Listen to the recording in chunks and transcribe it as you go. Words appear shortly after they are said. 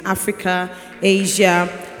Africa, Asia,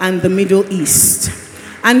 and the Middle East.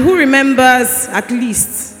 And who remembers, at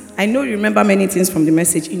least, I know you remember many things from the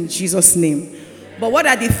message in Jesus' name. But what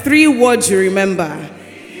are the 3 words you remember?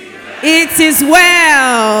 It is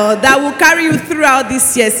well, that will carry you throughout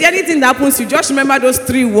this year. See, anything that happens, you just remember those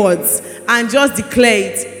 3 words and just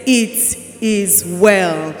declare it. It is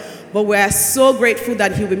well. But we are so grateful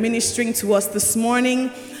that he'll be ministering to us this morning.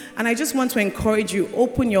 And I just want to encourage you,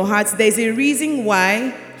 open your hearts. There's a reason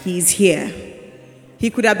why he's here. He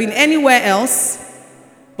could have been anywhere else,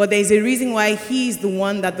 but there's a reason why he's the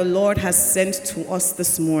one that the Lord has sent to us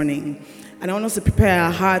this morning. And I want us to prepare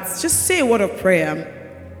our hearts. Just say a word of prayer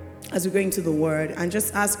as we go into the word and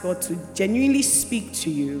just ask God to genuinely speak to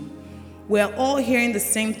you. We're all hearing the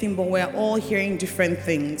same thing, but we're all hearing different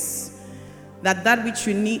things. That which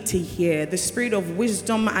you need to hear, the spirit of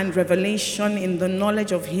wisdom and revelation in the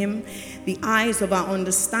knowledge of him, the eyes of our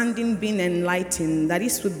understanding being enlightened, that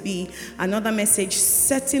this would be another message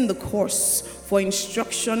setting the course for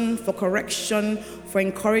instruction, for correction, for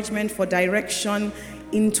encouragement, for direction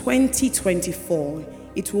in 2024.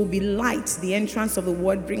 It will be light. The entrance of the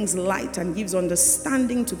word brings light and gives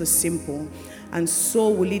understanding to the simple. And so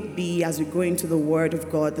will it be as we go into the word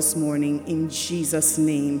of God this morning in Jesus'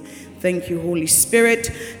 name. Thank you, Holy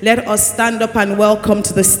Spirit. Let us stand up and welcome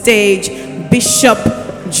to the stage Bishop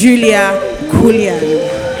Julian Kyula.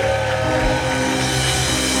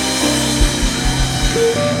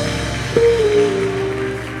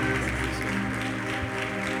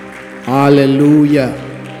 Hallelujah.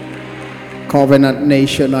 Covenant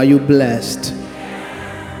Nation, are you blessed?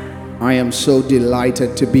 I am so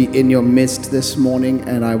delighted to be in your midst this morning,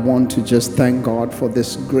 and I want to just thank God for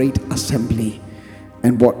this great assembly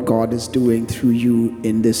and what God is doing through you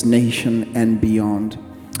in this nation and beyond.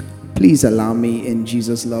 Please allow me in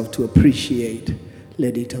Jesus' love to appreciate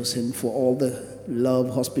Lady Tosin for all the love,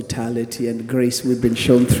 hospitality, and grace we've been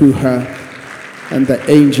shown through her, and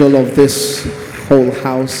the angel of this whole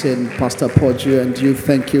house in Pastor Poju and you.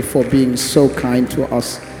 Thank you for being so kind to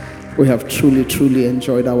us. We have truly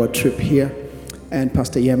enjoyed our trip here. And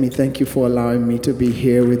Pastor Yemi, thank you for allowing me to be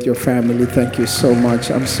here with your family. Thank you so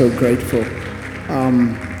much. I'm so grateful.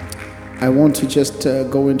 I want to just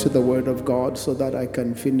go into the Word of God so that I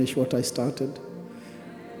can finish what I started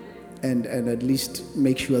and at least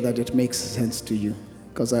make sure that it makes sense to you,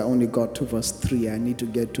 because I only got to verse 3. I need to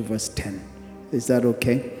get to verse 10. Is that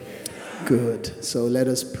okay? Good. So let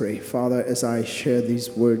us pray. Father, as I share these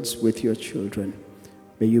words with your children,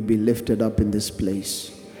 may you be lifted up in this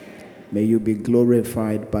place. May you be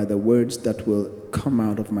glorified by the words that will come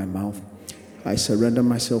out of my mouth. I surrender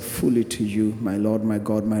myself fully to you, my Lord, my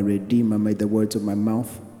God, my Redeemer. May the words of my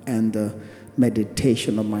mouth and the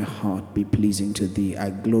meditation of my heart be pleasing to thee.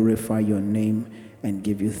 I glorify your name and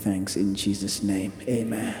give you thanks in Jesus' name.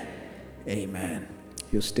 Amen. Amen.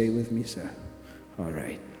 You'll stay with me, sir? All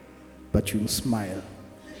right. But you'll smile.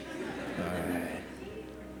 All right.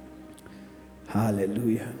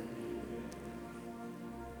 Hallelujah.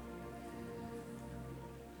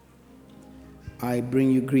 I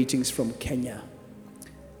bring you greetings from Kenya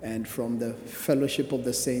and from the Fellowship of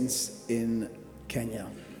the Saints in Kenya.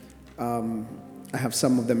 I have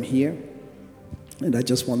some of them here, and I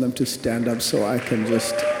just want them to stand up so I can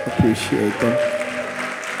just appreciate them.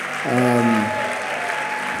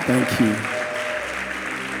 Thank you.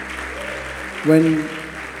 When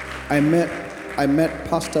I met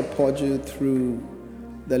Pastor Poju through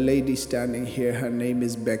the lady standing here. Her name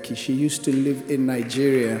is Becky. She used to live in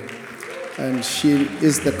Nigeria, and she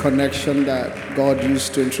is the connection that God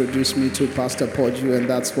used to introduce me to Pastor Poju, and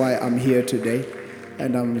that's why I'm here today.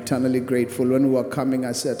 And I'm eternally grateful. When we were coming,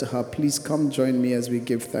 I said to her, please come join me as we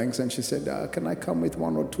give thanks. And she said, can I come with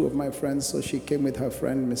one or two of my friends? So she came with her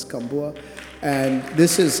friend, Miss Kambua. And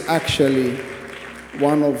this is actually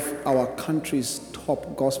one of our country's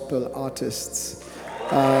top gospel artists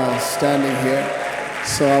standing here.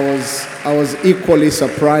 So I was equally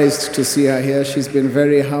surprised to see her here. She's been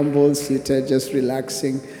very humble, seated, just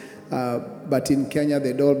relaxing. But in Kenya,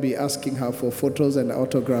 they'd all be asking her for photos and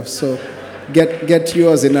autographs. So get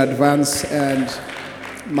yours in advance. And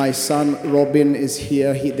my son Robin is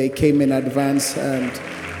here. They came in advance, and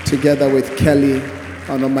together with Kelly,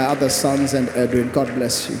 one of my other sons, and Edwin. God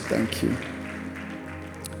bless you. Thank you.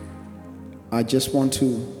 I just want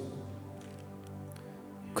to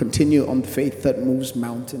continue on faith that moves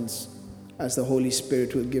mountains. As the Holy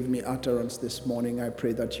Spirit will give me utterance this morning, I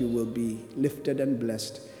pray that you will be lifted and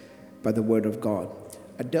blessed by the word of God.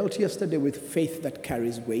 I dealt yesterday with faith that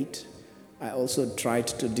carries weight. I also tried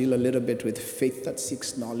to deal a little bit with faith that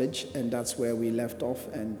seeks knowledge, and that's where we left off,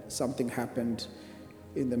 and something happened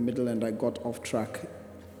in the middle and I got off track.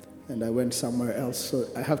 and I went somewhere else. So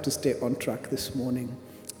I have to stay on track this morning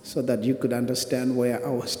so that you could understand where I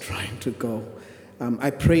was trying to go.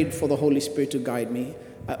 I prayed for the Holy Spirit to guide me.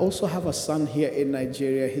 I also have a son here in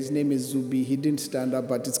Nigeria. His name is Zubi. He didn't stand up,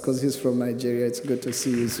 but it's because he's from Nigeria. It's good to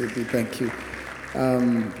see you, Zubi. Thank you.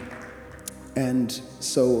 And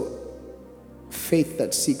so, faith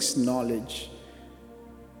that seeks knowledge.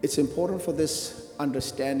 It's important for this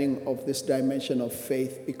understanding of this dimension of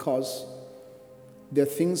faith, because there are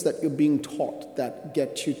things that you're being taught that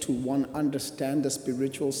get you to, one, understand the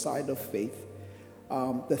spiritual side of faith,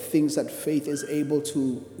 the things that faith is able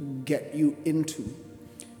to get you into.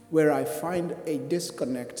 Where I find a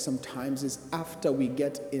disconnect sometimes is after we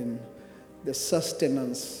get in the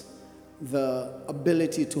sustenance, the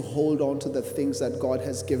ability to hold on to the things that God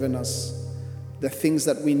has given us, the things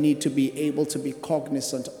that we need to be able to be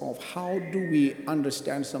cognizant of. How do we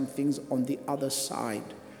understand some things on the other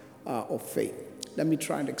side of faith? Let me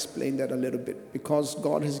try and explain that a little bit, because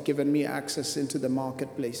God has given me access into the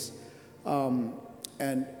marketplace.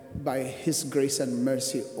 And by His grace and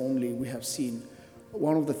mercy only, we have seen.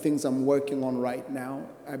 One of the things I'm working on right now,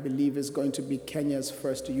 I believe, is going to be Kenya's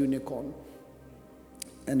first unicorn.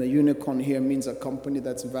 And a unicorn here means a company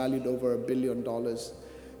that's valued over $1 billion.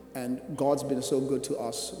 And God's been so good to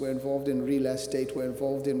us. We're involved in real estate. We're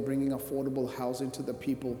involved in bringing affordable housing to the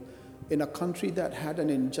people. In a country that had an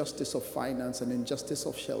injustice of finance, an injustice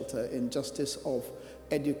of shelter, injustice of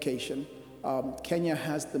education, Kenya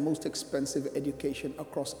has the most expensive education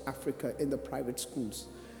across Africa in the private schools.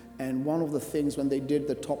 And one of the things, when they did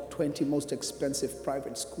the top 20 most expensive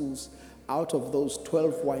private schools, out of those,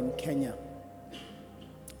 12 were in Kenya.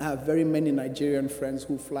 I have very many Nigerian friends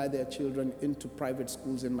who fly their children into private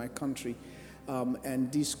schools in my country.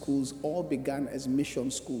 And these schools all began as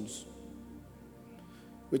mission schools,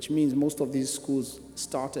 which means most of these schools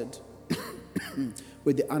started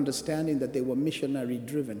with the understanding that they were missionary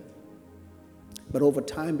driven. But over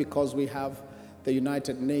time, because we have the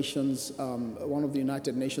United Nations, one of the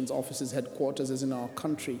United Nations offices, headquarters is in our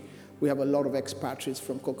country, we have a lot of expatriates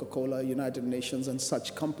from Coca-Cola, United Nations, and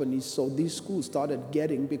such companies. So these schools started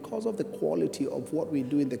getting, because of the quality of what we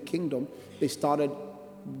do in the kingdom, they started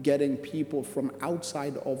getting people from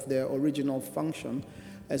outside of their original function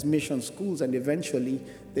as mission schools. And eventually,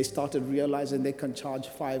 they started realizing they can charge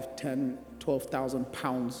 5, 10, 12,000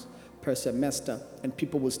 pounds per semester, and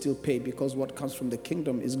people will still pay, because what comes from the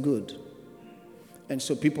kingdom is good. And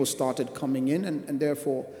so people started coming in, and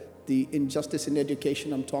therefore, the injustice in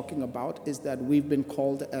education I'm talking about is that we've been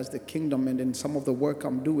called as the kingdom, and in some of the work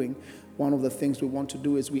I'm doing, one of the things we want to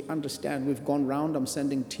do is we understand. We've gone round, I'm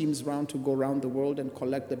sending teams round to go around the world and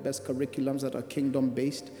collect the best curriculums that are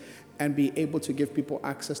kingdom-based and be able to give people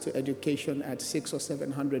access to education at $600 or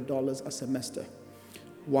 $700 a semester.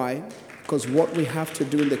 Why? Because what we have to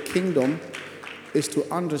do in the kingdom is to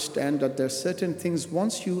understand that there are certain things,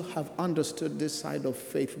 once you have understood this side of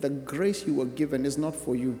faith, the grace you were given is not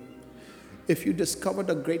for you. If you discovered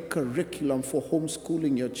a great curriculum for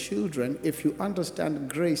homeschooling your children, if you understand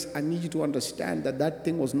grace, I need you to understand that that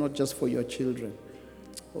thing was not just for your children.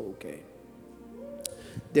 Okay.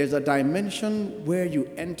 There's a dimension where you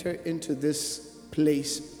enter into this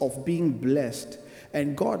place of being blessed,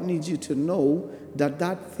 and God needs you to know that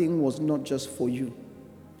that thing was not just for you.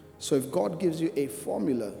 So if God gives you a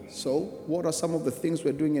formula, so what are some of the things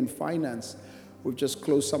we're doing in finance? We've just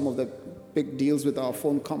closed some of the big deals with our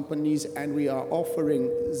phone companies, and we are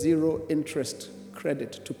offering 0 interest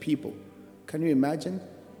credit to people. Can you imagine?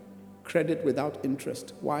 Credit without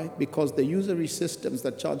interest. Why? Because the usury systems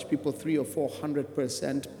that charge people 300 or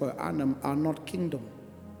 400% per annum are not kingdom.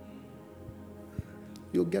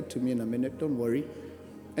 You'll get to me in a minute, don't worry.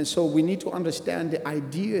 And so we need to understand the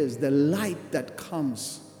ideas, the light that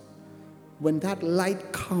comes. When that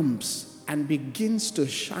light comes and begins to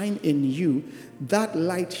shine in you, that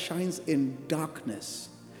light shines in darkness.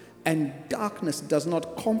 And darkness does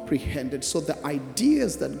not comprehend it. So the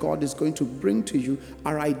ideas that God is going to bring to you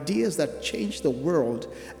are ideas that change the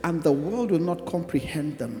world, and the world will not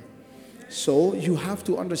comprehend them. So you have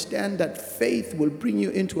to understand that faith will bring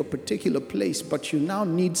you into a particular place, but you now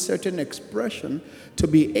need certain expression to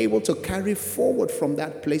be able to carry forward from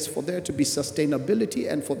that place, for there to be sustainability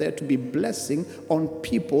and for there to be blessing on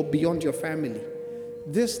people beyond your family.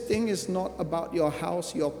 This thing is not about your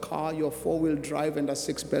house, your car, your 4-wheel drive, and a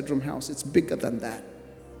 6-bedroom house. It's bigger than that.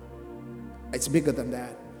 It's bigger than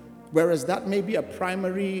that. Whereas that may be a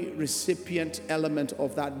primary recipient element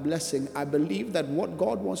of that blessing, I believe that what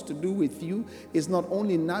God wants to do with you is not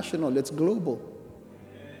only national, it's global.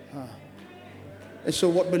 And so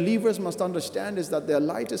what believers must understand is that their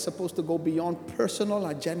light is supposed to go beyond personal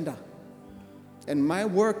agenda. And my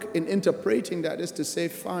work in interpreting that is to say,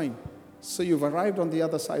 fine, so you've arrived on the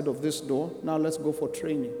other side of this door, now let's go for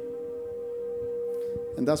training.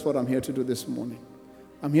 And that's what I'm here to do this morning.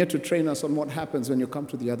 I'm here to train us on what happens when you come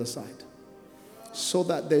to the other side, so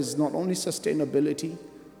that there's not only sustainability,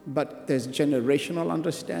 but there's generational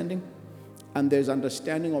understanding, and there's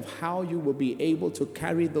understanding of how you will be able to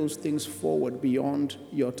carry those things forward beyond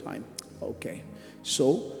your time. Okay,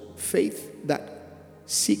 so faith that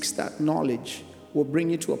seeks that knowledge will bring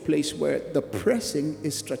you to a place where the pressing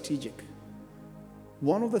is strategic.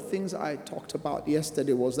 One of the things I talked about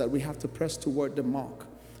yesterday was that we have to press toward the mark.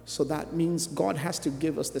 So that means God has to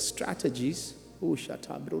give us the strategies,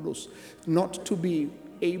 not to be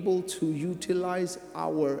able to utilize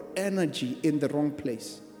our energy in the wrong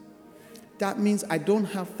place. That means I don't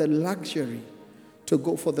have the luxury to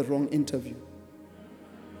go for the wrong interview.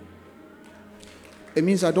 It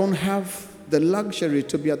means I don't have the luxury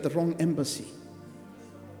to be at the wrong embassy.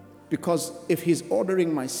 Because if he's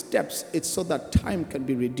ordering my steps, it's so that time can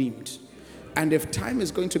be redeemed. And if time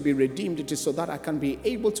is going to be redeemed, it is so that I can be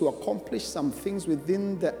able to accomplish some things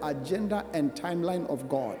within the agenda and timeline of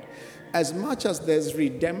God. As much as there's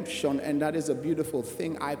redemption, and that is a beautiful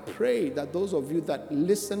thing, I pray that those of you that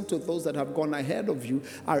listen to those that have gone ahead of you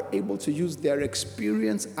are able to use their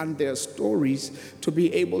experience and their stories to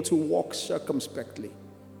be able to walk circumspectly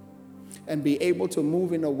and be able to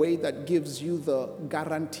move in a way that gives you the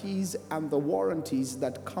guarantees and the warranties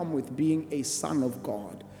that come with being a son of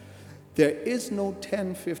God. There is no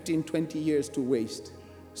 10, 15, 20 years to waste.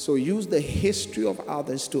 So use the history of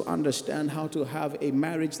others to understand how to have a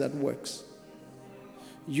marriage that works.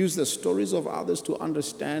 Use the stories of others to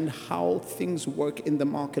understand how things work in the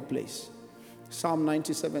marketplace. Psalm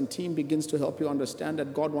 90:17 begins to help you understand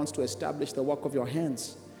that God wants to establish the work of your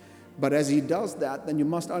hands. But as he does that, then you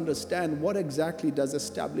must understand what exactly does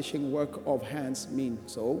establishing work of hands mean.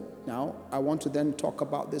 So now I want to then talk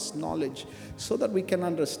about this knowledge so that we can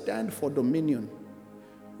understand for dominion.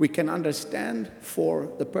 We can understand for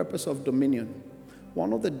the purpose of dominion.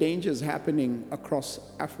 One of the dangers happening across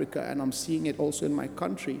Africa, and I'm seeing it also in my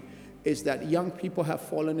country, is that young people have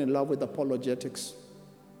fallen in love with apologetics.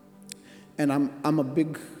 And I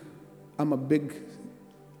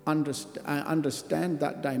understand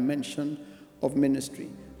that dimension of ministry.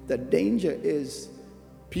 The danger is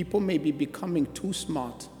people may be becoming too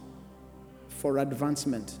smart for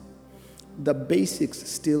advancement. The basics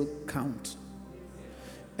still count.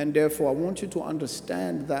 And therefore, I want you to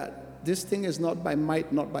understand that this thing is not by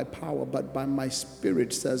might, not by power, but by my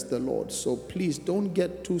spirit, says the Lord. So please don't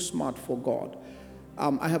get too smart for God.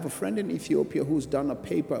 I have a friend in Ethiopia who's done a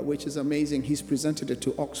paper, which is amazing. He's presented it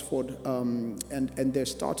to Oxford, and they're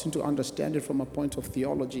starting to understand it from a point of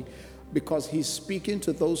theology, because he's speaking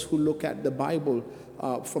to those who look at the Bible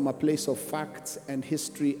from a place of facts and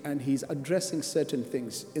history, and he's addressing certain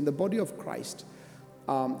things. In the body of Christ,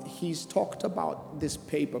 he's talked about this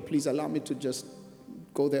paper. Please allow me to just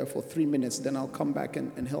go there for 3 minutes, then I'll come back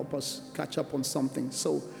and help us catch up on something.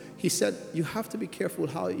 So he said, you have to be careful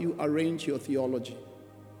how you arrange your theology.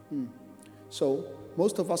 So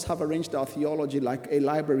most of us have arranged our theology like a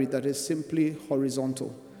library that is simply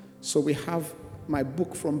horizontal. So we have my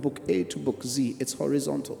book from book A to book Z. It's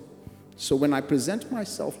horizontal. So when I present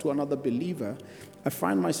myself to another believer, I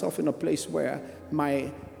find myself in a place where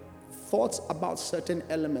my thoughts about certain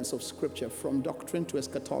elements of Scripture, from doctrine to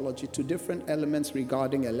eschatology, to different elements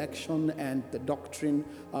regarding election and the doctrine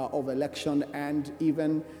of election, and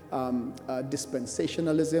even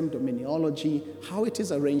dispensationalism, dominiology, how it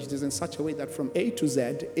is arranged is in such a way that from A to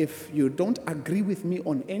Z, if you don't agree with me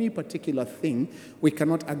on any particular thing, we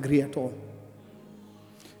cannot agree at all.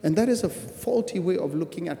 And that is a faulty way of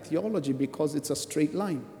looking at theology, because it's a straight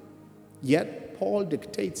line. Yet, Paul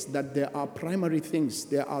dictates that there are primary things.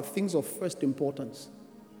 There are things of first importance.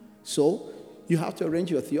 So, you have to arrange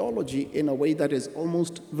your theology in a way that is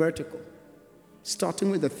almost vertical, starting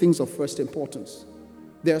with the things of first importance.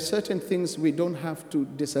 There are certain things we don't have to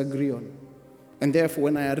disagree on. And therefore,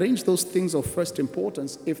 when I arrange those things of first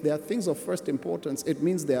importance, if there are things of first importance, it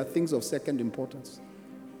means there are things of second importance.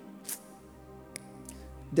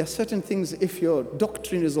 There are certain things, if your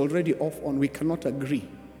doctrine is already off on, we cannot agree.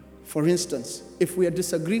 For instance, if we are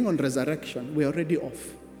disagreeing on resurrection, we're already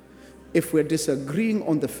off. If we're disagreeing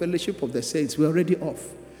on the fellowship of the saints, we're already off.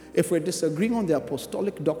 If we're disagreeing on the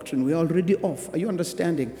apostolic doctrine, we're already off. Are you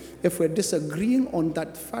understanding? If we're disagreeing on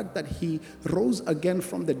that fact that he rose again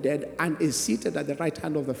from the dead and is seated at the right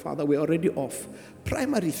hand of the Father, we're already off.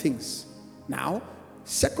 Primary things. Now,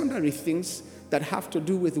 secondary things that have to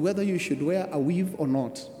do with whether you should wear a weave or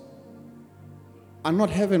not are not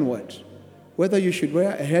heavenward. whether you should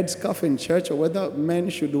wear a headscarf in church or whether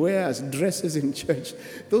men should wear as dresses in church.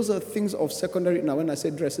 Those are things of secondary. Now, when I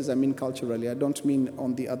say dresses, I mean culturally. I don't mean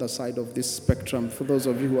on the other side of this spectrum, for those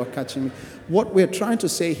of you who are catching me. What we're trying to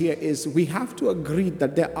say here is we have to agree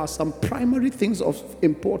that there are some primary things of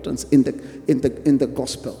importance in the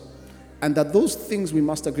gospel. And that those things we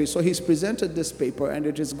must agree. So he's presented this paper, and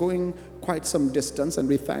it is going quite some distance, and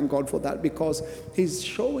we thank God for that, because he's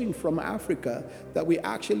showing from Africa that we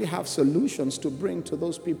actually have solutions to bring to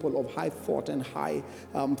those people of high thought and high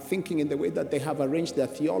thinking in the way that they have arranged their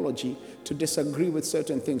theology to disagree with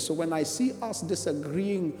certain things. So when I see us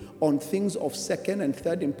disagreeing on things of second and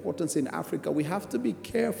third importance in Africa, we have to be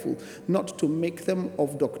careful not to make them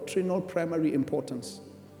of doctrinal primary importance,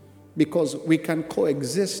 because we can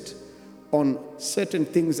coexist on certain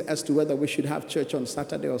things as to whether we should have church on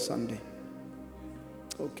Saturday or Sunday.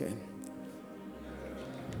 Okay.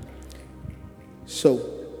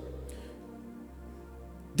 So,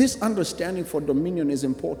 this understanding for dominion is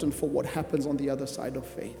important for what happens on the other side of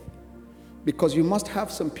faith. Because you must have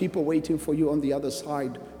some people waiting for you on the other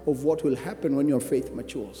side of what will happen when your faith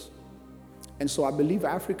matures. And so I believe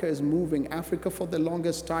Africa is moving. Africa for the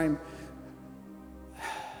longest time,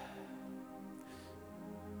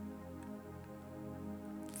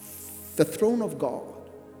 the throne of God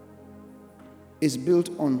is built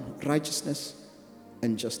on righteousness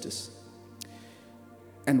and justice.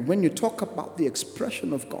 And when you talk about the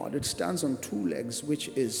expression of God, it stands on two legs, which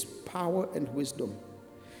is power and wisdom.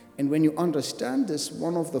 And when you understand this,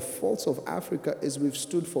 one of the faults of Africa is we've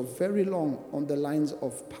stood for very long on the lines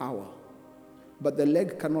of power. But the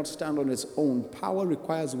leg cannot stand on its own. Power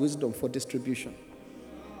requires wisdom for distribution.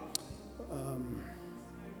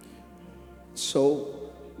 So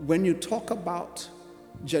when you talk about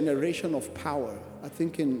generation of power, I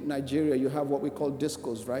think in Nigeria you have what we call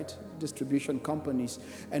discos, right? Distribution companies.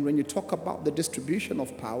 And when you talk about the distribution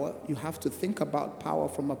of power, you have to think about power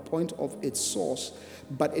from a point of its source,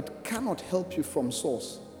 but it cannot help you from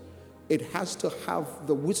source. It has to have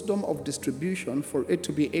the wisdom of distribution for it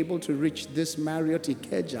to be able to reach this Marriott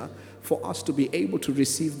Ikeja, for us to be able to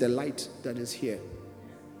receive the light that is here.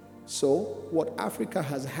 So what Africa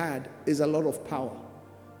has had is a lot of power.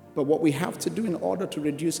 But what we have to do in order to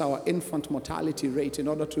reduce our infant mortality rate, in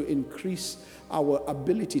order to increase our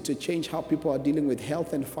ability to change how people are dealing with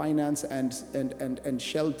health and finance and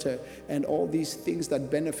shelter and all these things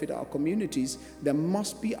that benefit our communities, there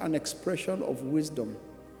must be an expression of wisdom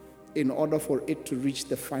in order for it to reach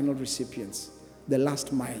the final recipients, the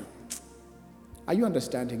last mile. Are you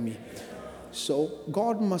understanding me? So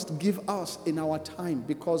God must give us in our time,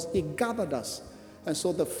 because he gathered us. And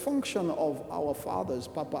so the function of our fathers,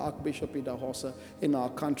 Papa Archbishop Idahosa, in our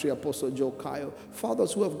country, Apostle Joe Kayo,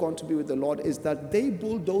 fathers who have gone to be with the Lord, is that they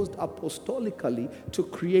bulldozed apostolically to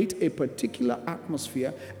create a particular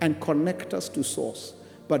atmosphere and connect us to source.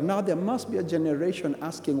 But now there must be a generation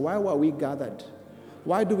asking, why were we gathered?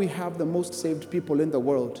 Why do we have the most saved people in the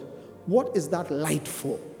world? What is that light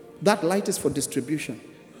for? That light is for distribution.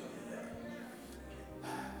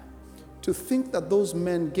 To think that those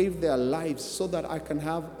men gave their lives so that I can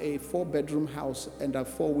have a 4-bedroom house and a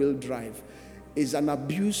 4-wheel drive is an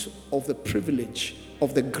abuse of the privilege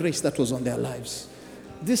of the grace that was on their lives.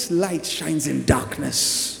 This light shines in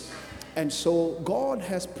darkness. And so God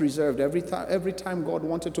has preserved, every time God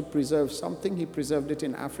wanted to preserve something, he preserved it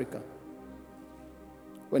in Africa.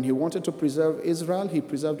 When he wanted to preserve Israel, he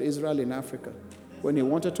preserved Israel in Africa. When he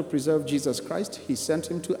wanted to preserve Jesus Christ, he sent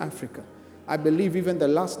him to Africa. I believe even the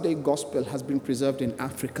last day gospel has been preserved in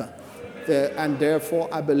Africa. And therefore,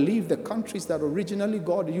 I believe the countries that originally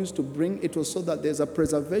God used to bring, it was so that there's a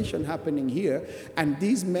preservation happening here. And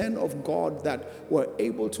these men of God that were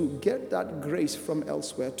able to get that grace from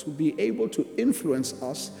elsewhere, to be able to influence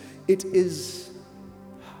us, it is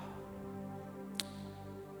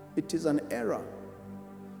an error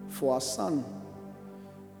for a son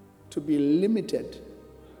to be limited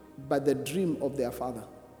by the dream of their father.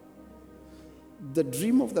 The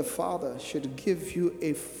dream of the Father should give you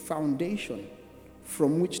a foundation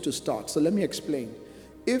from which to start. So let me explain.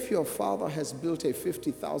 If your father has built a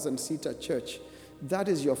 50,000-seater church, that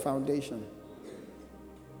is your foundation.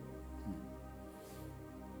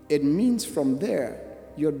 It means from there,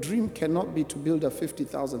 your dream cannot be to build a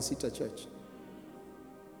 50,000-seater church.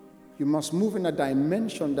 You must move in a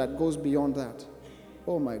dimension that goes beyond that.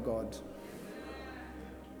 Oh my God.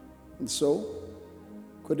 And so,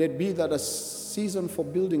 could it be that a season for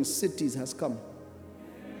building cities has come?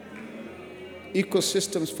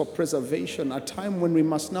 Ecosystems for preservation, a time when we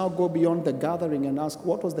must now go beyond the gathering and ask,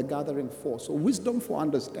 what was the gathering for? So wisdom for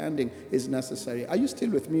understanding is necessary. Are you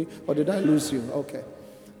still with me, or did I lose you? Okay.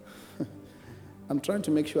 I'm trying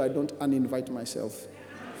to make sure I don't uninvite myself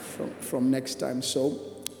from next time. So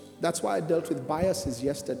that's why I dealt with biases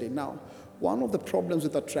yesterday. Now, one of the problems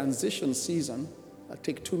with the transition season, I'll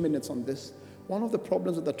take 2 minutes on this. One of the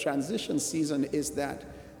problems with the transition season is that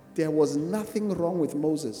there was nothing wrong with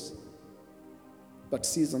Moses, but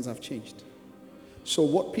seasons have changed. So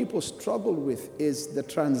what people struggle with is the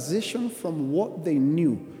transition from what they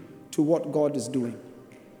knew to what God is doing.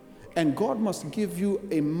 And God must give you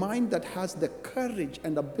a mind that has the courage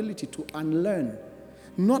and ability to unlearn.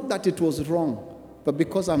 Not that it was wrong, but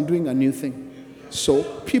because I'm doing a new thing. So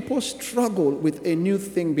people struggle with a new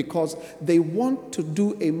thing because they want to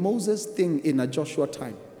do a Moses thing in a Joshua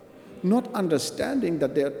time. Not understanding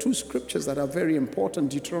that there are two scriptures that are very important.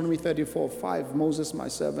 Deuteronomy 34:5, Moses my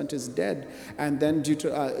servant is dead. And then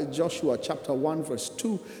Joshua chapter 1 verse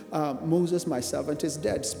 2, Moses my servant is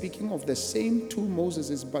dead. Speaking of the same two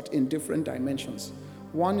Moseses but in different dimensions.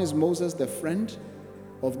 One is Moses the friend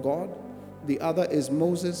of God. The other is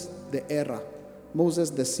Moses the era. Moses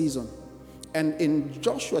the season. And in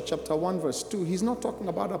Joshua chapter 1 verse 2, he's not talking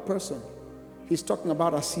about a person. He's talking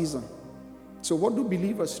about a season. So what do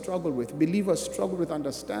believers struggle with? Believers struggle with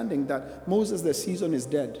understanding that Moses the season is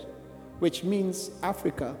dead, which means,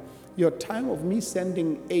 Africa, your time of me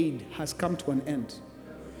sending aid has come to an end.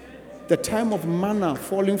 The time of manna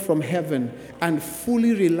falling from heaven and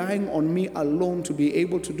fully relying on me alone to be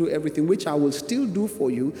able to do everything, which I will still do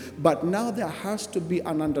for you, but now there has to be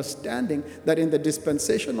an understanding that in the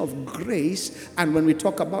dispensation of grace, and when we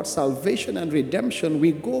talk about salvation and redemption,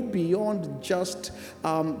 we go beyond just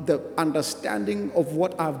the understanding of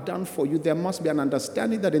what I've done for you. There must be an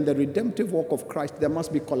understanding that in the redemptive work of Christ, there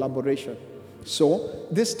must be collaboration. So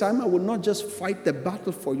this time I will not just fight the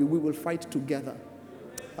battle for you, we will fight together.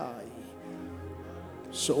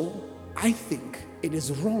 So I think it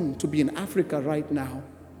is wrong to be in Africa right now.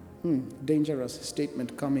 Dangerous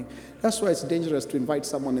statement coming. That's why it's dangerous to invite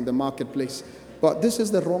someone in the marketplace. But this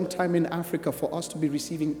is the wrong time in Africa for us to be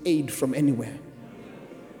receiving aid from anywhere.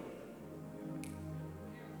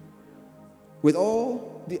 With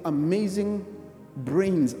all the amazing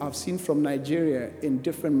brains I've seen from Nigeria in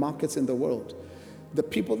different markets in the world, the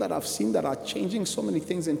people that I've seen that are changing so many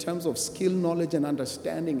things in terms of skill, knowledge, and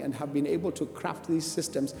understanding and have been able to craft these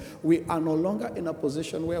systems, we are no longer in a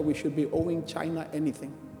position where we should be owing China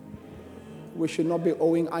anything. We should not be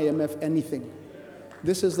owing IMF anything.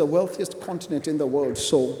 This is the wealthiest continent in the world.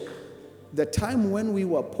 So the time when we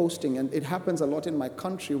were posting, and it happens a lot in my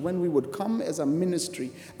country, when we would come as a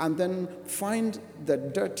ministry and then find the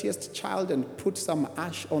dirtiest child and put some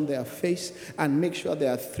ash on their face and make sure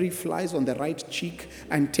there are 3 flies on the right cheek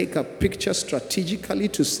and take a picture strategically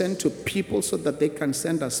to send to people so that they can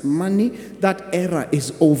send us money, that era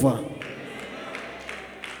is over.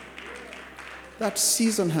 That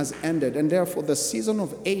season has ended, and therefore the season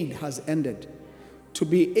of aid has ended. To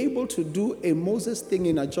be able to do a Moses thing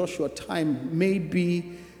in a Joshua time may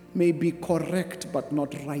be correct but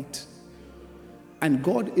not right. And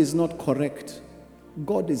God is not correct.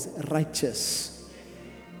 God is righteous.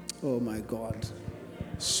 Oh my God.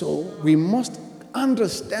 So we must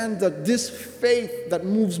understand that this faith that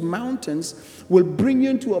moves mountains will bring you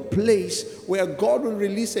into a place where God will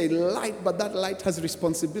release a light, but that light has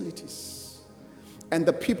responsibilities. And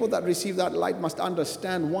the people that receive that light must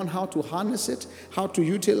understand, one, how to harness it, how to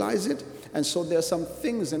utilize it. And so there are some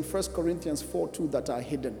things in 1 Corinthians 4:2 that are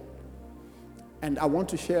hidden. And I want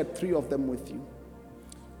to share 3 of them with you.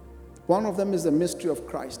 One of them is the mystery of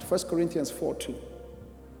Christ, 1 Corinthians 4:2.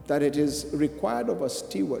 That it is required of a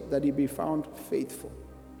steward that he be found faithful.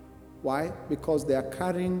 Why? Because they are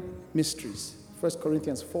carrying mysteries. 1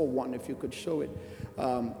 Corinthians 4:1, if you could show it.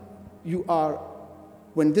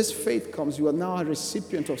 When this faith comes, you are now a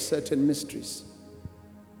recipient of certain mysteries.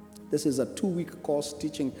 This is a 2-week course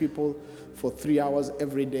teaching people for 3 hours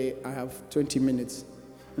every day. I have 20 minutes.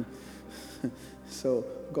 So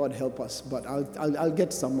God help us, but I'll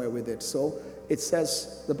get somewhere with it. So it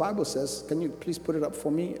says, the Bible says, can you please put it up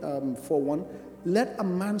for me, 4:1, let a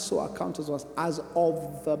man so account as us as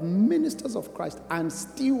of the ministers of Christ and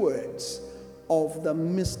stewards of the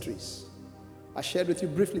mysteries. I shared with you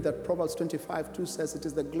briefly that Proverbs 25:2 says it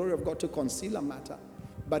is the glory of God to conceal a matter,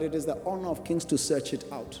 but it is the honor of kings to search it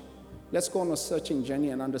out. Let's go on a searching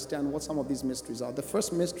journey and understand what some of these mysteries are. The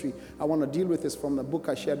first mystery I want to deal with is from the book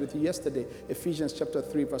I shared with you yesterday, Ephesians chapter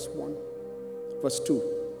 3, verse 2.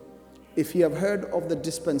 If you have heard of the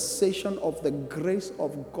dispensation of the grace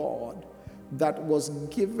of God that was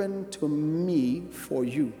given to me for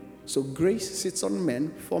you. So grace sits on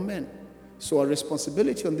men for men. So a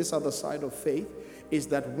responsibility on this other side of faith is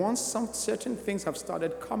that once some certain things have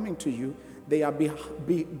started coming to you, They are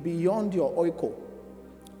beyond your oiko,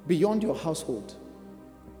 beyond your household.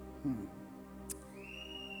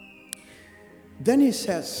 Then he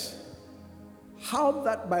says, how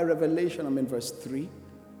that by revelation, I'm in verse 3,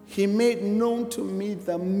 he made known to me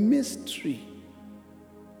the mystery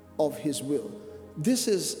of his will. This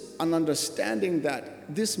is an understanding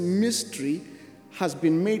that this mystery has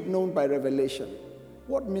been made known by revelation.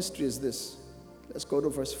 What mystery is this? Let's go to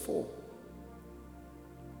verse 4.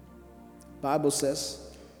 Bible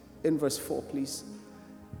says, in verse 4, please,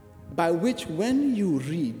 by which when you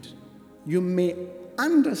read, you may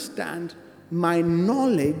understand my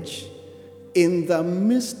knowledge in the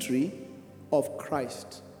mystery of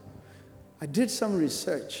Christ. I did some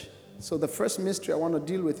research. So the first mystery I want to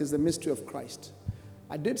deal with is the mystery of Christ.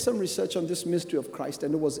 I did some research on this mystery of Christ,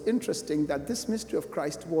 and it was interesting that this mystery of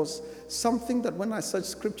Christ was something that when I searched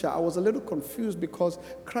scripture, I was a little confused because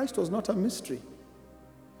Christ was not a mystery.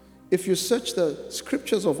 If you search the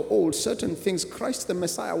scriptures of old, certain things, Christ the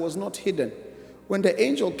Messiah was not hidden. When the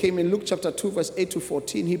angel came in Luke chapter 2, verse 8 to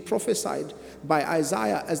 14, he prophesied by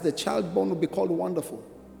Isaiah as the child born will be called Wonderful,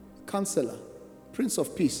 Counselor, Prince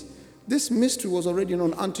of Peace. This mystery was already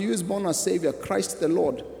known. Unto you is born a Savior, Christ the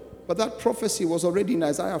Lord. But that prophecy was already in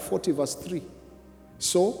Isaiah 40, verse 3.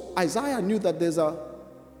 So Isaiah knew that there's a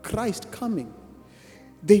Christ coming.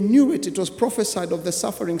 They knew it. It was prophesied of the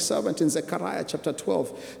suffering servant in Zechariah chapter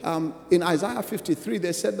 12. In Isaiah 53,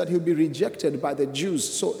 they said that he'll be rejected by the Jews.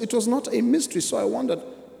 So it was not a mystery. So I wondered,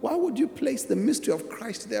 why would you place the mystery of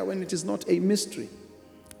Christ there when it is not a mystery?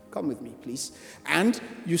 Come with me, please. And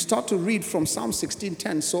you start to read from Psalm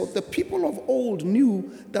 16:10. So the people of old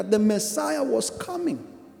knew that the Messiah was coming.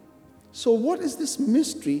 So what is this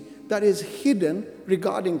mystery that is hidden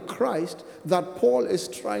regarding Christ that Paul is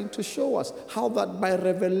trying to show us? How that by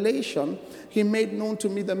revelation, he made known to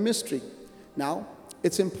me the mystery. Now,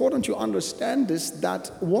 it's important you understand this,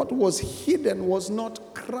 that what was hidden was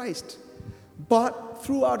not Christ. But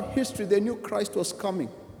throughout history, they knew Christ was coming.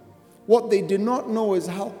 What they did not know is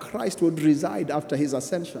how Christ would reside after his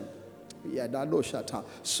ascension.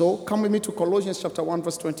 So come with me to Colossians chapter 1,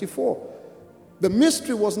 verse 24. The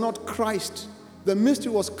mystery was not Christ. The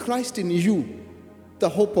mystery was Christ in you, the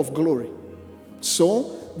hope of glory.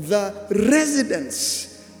 So the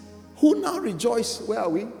residents who now rejoice, where are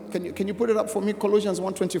we? Can you put it up for me? Colossians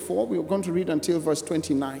 1:24. We are going to read until verse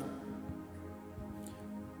 29.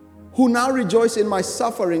 Who now rejoice in my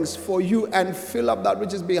sufferings for you and fill up that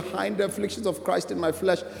which is behind the afflictions of Christ in my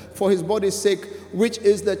flesh for his body's sake, which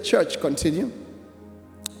is the church. Continue.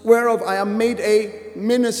 Whereof I am made a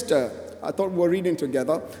minister. I thought we were reading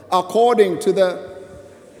together. According to the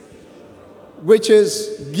which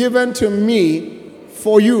is given to me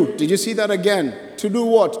for you. Did you see that again? To do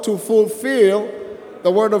what? To fulfill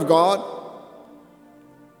the word of God.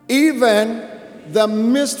 Even the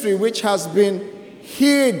mystery which has been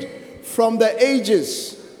hid from the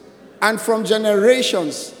ages and from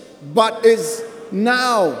generations, but is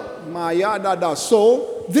now.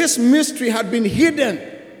 So this mystery had been hidden.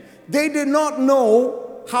 They did not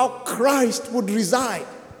know how Christ would reside,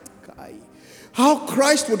 how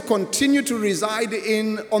Christ would continue to reside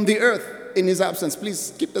on the earth in his absence.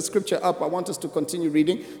 Please keep the scripture up. I want us to continue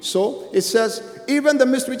reading. So it says, even the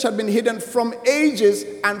mystery which had been hidden from ages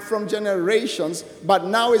and from generations, but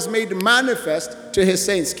now is made manifest to his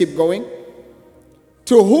saints. Keep going.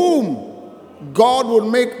 To whom God would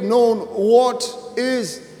make known what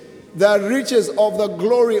is the riches of the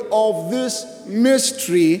glory of this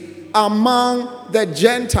mystery among the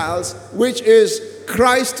Gentiles, which is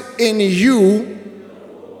Christ in you.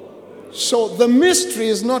 So the mystery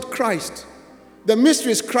is not Christ. The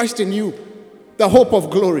mystery is Christ in you, the hope of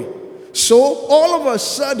glory. So all of a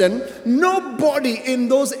sudden, nobody in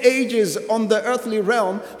those ages on the earthly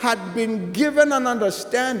realm had been given an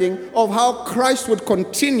understanding of how Christ would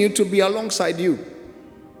continue to be alongside you.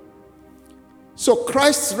 So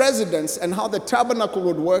Christ's residence and how the tabernacle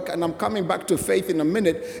would work, and I'm coming back to faith in a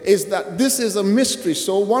minute, is that this is a mystery.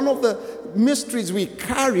 So one of the mysteries we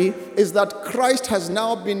carry is that Christ has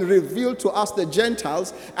now been revealed to us, the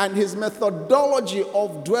Gentiles, and his methodology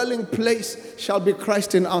of dwelling place shall be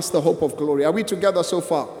Christ in us, the hope of glory. Are we together so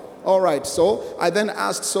far? All right, so I then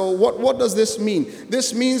asked, so what does this mean?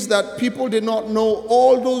 This means that people did not know,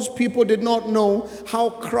 all those people did not know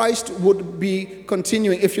how Christ would be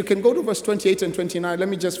continuing. If you can go to verse 28 and 29, let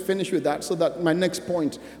me just finish with that so that my next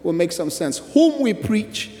point will make some sense. Whom we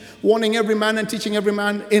preach, warning every man and teaching every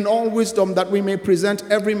man in all wisdom, that we may present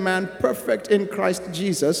every man perfect in Christ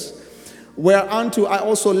Jesus, whereunto I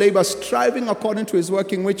also labor, striving according to his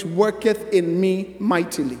working, which worketh in me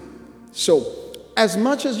mightily. So, as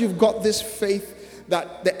much as you've got this faith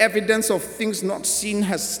that the evidence of things not seen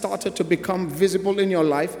has started to become visible in your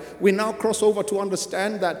life, we now cross over to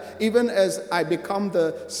understand that even as I become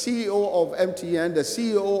the CEO of MTN, the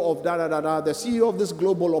CEO of the CEO of this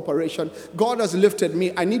global operation, God has lifted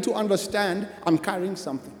me. I need to understand I'm carrying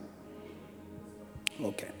something.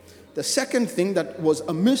 Okay. The second thing that was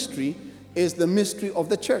a mystery is the mystery of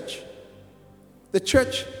the church. The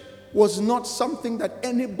church was not something that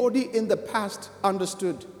anybody in the past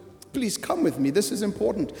understood. Please come with me. This is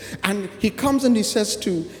important. And he comes and he says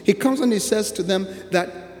to them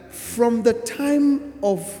that from the time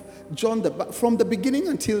of John from the beginning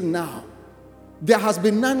until now, there has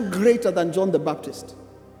been none greater than John the Baptist.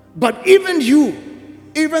 But even you,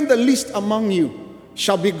 even the least among you,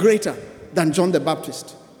 shall be greater than John the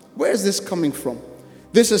Baptist. Where is this coming from?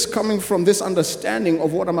 This is coming from this understanding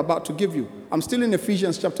of what I'm about to give you. I'm still in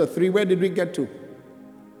Ephesians chapter 3. Where did we get to?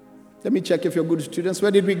 Let me check if you're good students. Where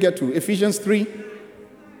did we get to? Ephesians 3.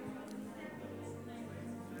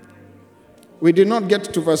 We did not get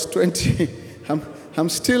to verse 20. I'm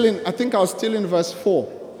still in, I think I was still in verse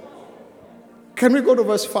 4. Can we go to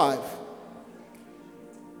verse 5?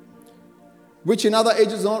 Which in other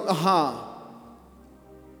ages,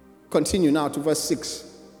 Continue now to verse 6.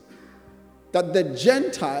 That the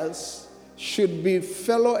Gentiles should be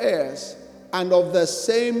fellow heirs and of the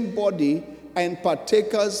same body and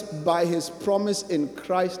partakers by his promise in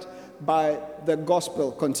Christ by the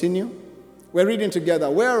gospel. Continue. We're reading together.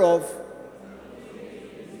 Whereof,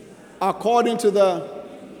 according to the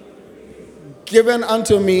given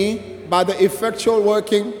unto me by the effectual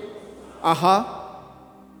working,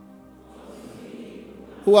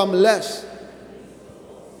 who am less,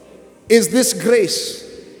 is this grace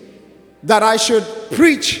that I should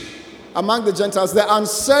preach among the Gentiles the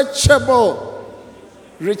unsearchable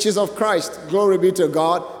riches of Christ, glory be to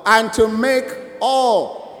God, and to make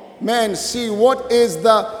all men see what is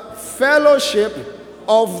the fellowship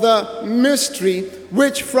of the mystery,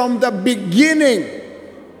 which from the beginning,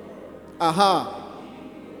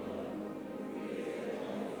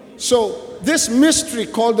 So this mystery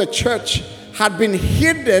called the church had been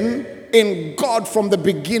hidden in God from the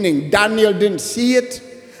beginning. Daniel didn't see it.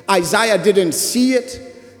 Isaiah didn't see it.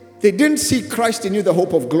 They didn't see Christ in you, the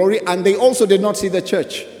hope of glory, and they also did not see the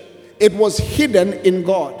church. It was hidden in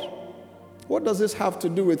God. What does this have to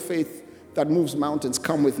do with faith that moves mountains?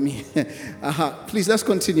 Come with me. Please, let's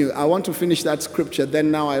continue. I want to finish that scripture.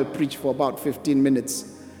 Then now I'll preach for about 15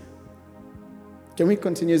 minutes. Can we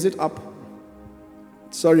continue? Is it up?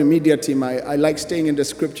 Sorry, media team. I like staying in the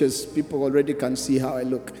scriptures. People already can see how I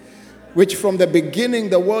look. Which from the beginning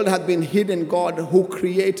the world had been hid in God, who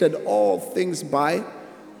created all things by.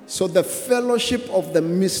 So the fellowship of the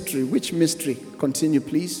mystery. Which mystery? Continue,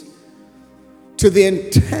 please. To the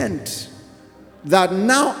intent that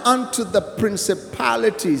now unto the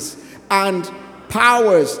principalities and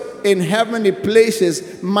powers in heavenly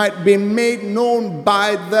places might be made known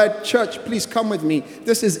by the church. Please come with me.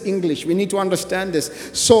 This is English. We need to understand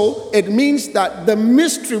this. So it means that the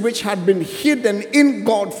mystery which had been hidden in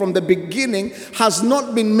God from the beginning has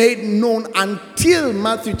not been made known until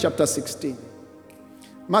Matthew chapter 16.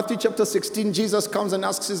 Matthew chapter 16, Jesus comes and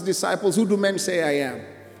asks his disciples, who do men say I am?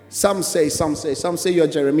 Some say. Some say you're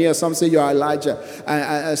Jeremiah. Some say you're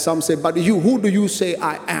Elijah. Some say, but you, who do you say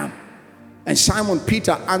I am? And Simon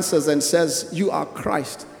Peter answers and says, you are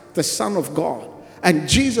Christ, the Son of God. And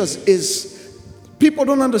Jesus is, people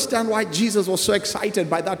don't understand why Jesus was so excited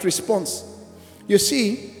by that response. You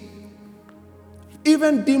see,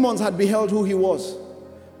 even demons had beheld who he was.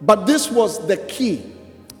 But this was the key.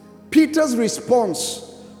 Peter's response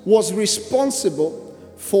was responsible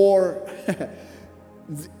for,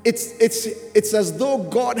 it's as though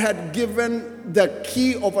God had given the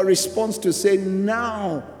key of a response to say,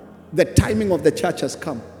 now the timing of the church has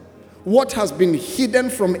come. What has been hidden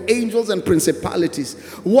from angels and principalities,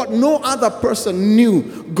 what no other person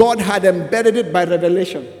knew, God had embedded it by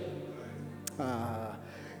revelation.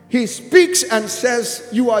 He speaks and says,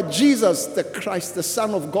 you are Jesus, the Christ, the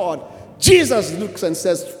Son of God. Jesus looks and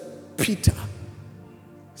says, Peter,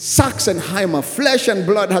 Saxenheimer, flesh and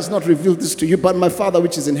blood has not revealed this to you, but my Father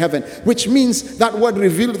which is in heaven. Which means that word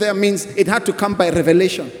revealed there means it had to come by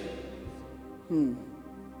revelation. I'm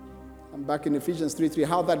back in Ephesians 3:3.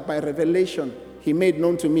 How that by revelation he made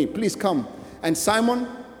known to me. Please come. And Simon,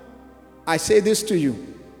 I say this to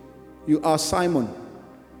you. You are Simon.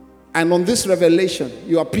 And on this revelation,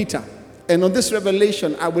 you are Peter. And on this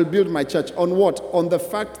revelation, I will build my church. On what? On the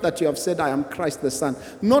fact that you have said, I am Christ the Son.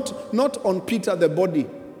 Not on Peter the body.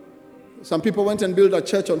 Some people went and built a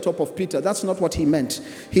church on top of Peter. That's not what he meant.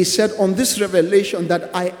 He said, on this revelation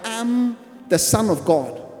that I am the Son of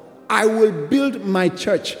God. I will build my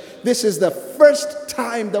church. This is the first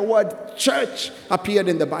time the word church appeared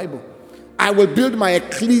in the Bible. I will build my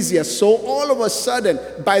ecclesia. So all of a sudden,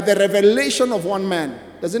 by the revelation of one man,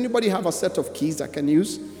 does anybody have a set of keys I can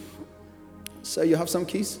use? Sir, you have some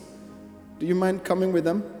keys? Do you mind coming with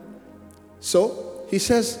them? So he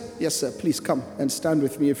says, yes, sir, please come and stand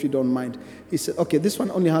with me if you don't mind. He said, okay, this one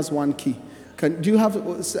only has one key. Do you have,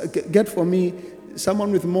 get for me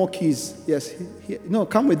someone with more keys? Yes. No,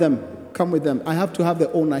 come with them. Come with them. I have to have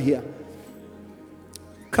the owner here.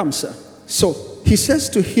 Come, sir. So he says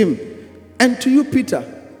to him, and to you, Peter,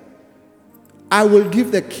 I will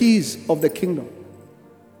give the keys of the kingdom.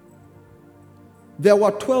 There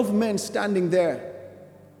were 12 men standing there.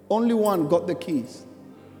 Only one got the keys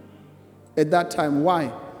at that time.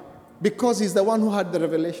 Why? Because he's the one who had the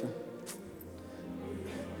revelation.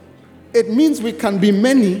 It means we can be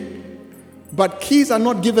many, but keys are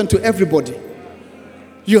not given to everybody.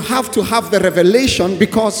 You have to have the revelation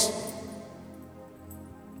because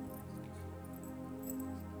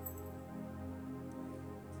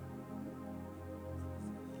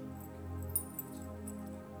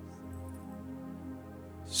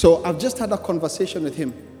so I've just had a conversation with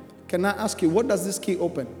him. Can I ask you, what does this key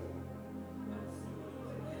open?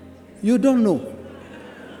 You don't know.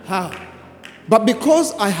 How? But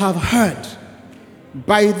because I have heard,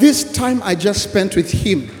 by this time I just spent with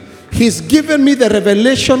him, he's given me the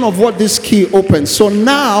revelation of what this key opens. So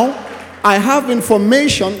now I have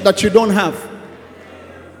information that you don't have.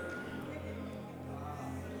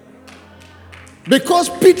 Because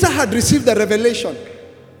Peter had received the revelation,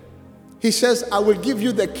 he says, I will give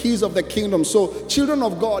you the keys of the kingdom. So, children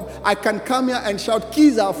of God, I can come here and shout,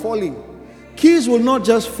 keys are falling. Keys will not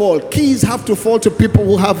just fall. Keys have to fall to people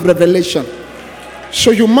who have revelation.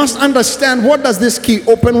 So you must understand, what does this key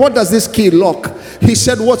open? What does this key lock? He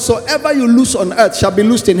said, whatsoever you loose on earth shall be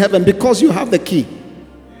loosed in heaven, because you have the key.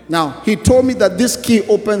 Now, he told me that this key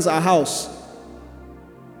opens a house.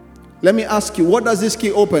 Let me ask you, what does this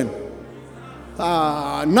key open?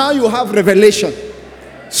 Now you have revelation.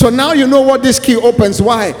 So now you know what this key opens.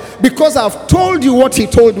 Why? Because I've told you what he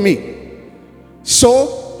told me.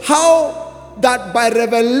 So how that by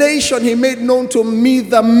revelation he made known to me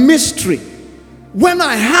the mystery. When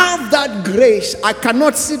I have that grace, I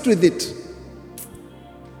cannot sit with it.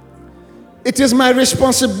 It is my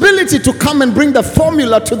responsibility to come and bring the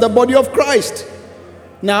formula to the body of Christ.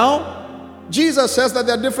 Now, Jesus says that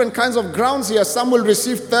there are different kinds of grounds here. Some will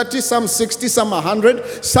receive 30, some 60, some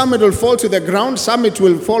 100. Some it will fall to the ground. Some it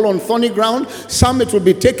will fall on thorny ground. Some it will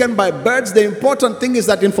be taken by birds. The important thing is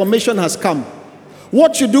that information has come.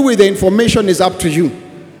 What you do with the information is up to you.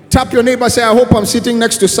 Tap your neighbor, say, I hope I'm sitting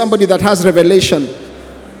next to somebody that has revelation.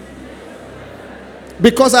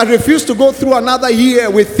 Because I refuse to go through another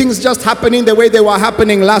year with things just happening the way they were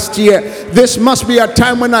happening last year. This must be a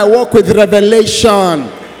time when I walk with revelation.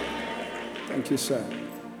 Thank you, sir.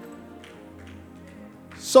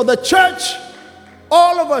 So the church,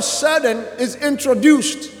 all of a sudden, is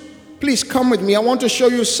introduced. Please come with me. I want to show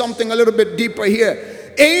you something a little bit deeper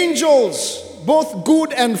here. Angels, both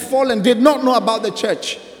good and fallen, did not know about the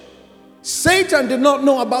church. Satan did not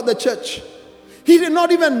know about the church. He did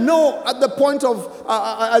not even know at the point of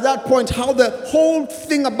at that point how the whole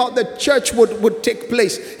thing about the church would take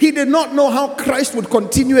place. He did not know how Christ would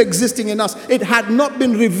continue existing in us. It had not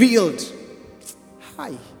been revealed.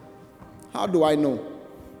 Hi. How do I know?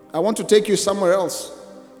 I want to take you somewhere else.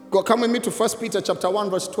 Come with me to 1 Peter chapter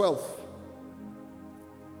 1 verse 12.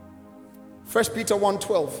 1 Peter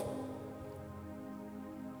 1:12.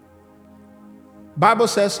 Bible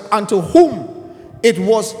says, unto whom it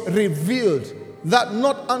was revealed that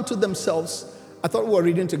not unto themselves, I thought we were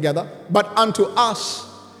reading together, but unto us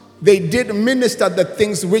they did minister the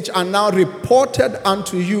things which are now reported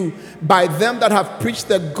unto you by them that have preached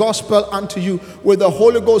the gospel unto you with the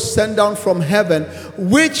Holy Ghost sent down from heaven,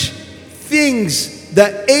 which things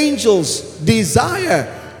the angels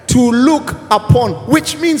desire to look upon.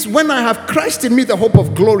 Which means when I have Christ in me, the hope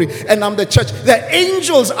of glory, and I'm the church, the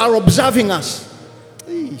angels are observing us.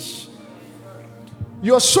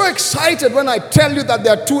 You're so excited when I tell you that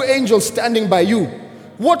there are two angels standing by you.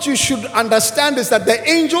 What you should understand is that the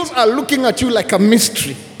angels are looking at you like a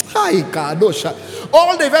mystery. Hi, Kadosha.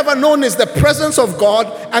 All they've ever known is the presence of God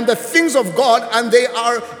and the things of God, and they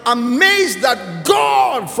are amazed that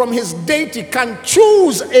God from his deity can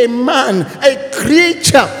choose a man, a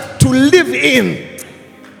creature to live in.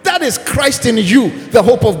 That is Christ in you, the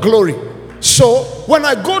hope of glory. So when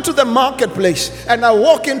I go to the marketplace and I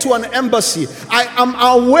walk into an embassy, I am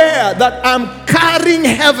aware that I'm carrying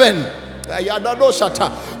heaven.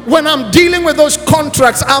 When I'm dealing with those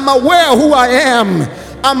contracts, I'm aware who I am.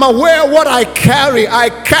 I'm aware what I carry. I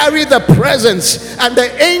carry the presence. And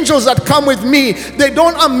the angels that come with me, they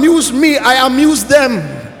don't amuse me, I amuse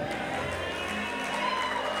them.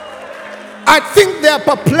 I think they are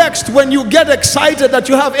perplexed when you get excited that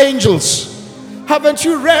you have angels. Haven't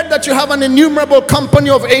you read that you have an innumerable company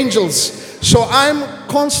of angels? So I'm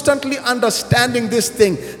constantly understanding this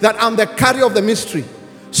thing, that I'm the carrier of the mystery.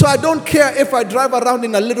 So I don't care if I drive around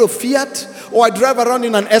in a little Fiat or I drive around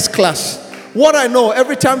in an S-Class. What I know,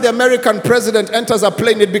 every time the American president enters a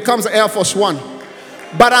plane, it becomes Air Force One.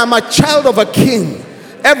 But I'm a child of a king.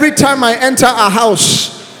 Every time I enter a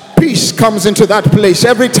house, peace comes into that place.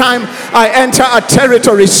 Every time I enter a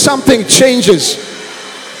territory, something changes.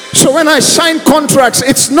 So when I sign contracts,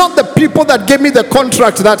 it's not the people that give me the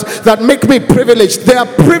contract that make me privileged. They are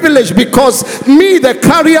privileged because me, the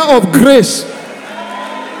carrier of grace.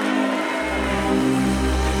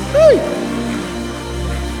 Hey.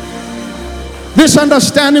 This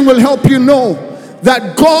understanding will help you know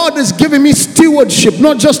that God is giving me stewardship,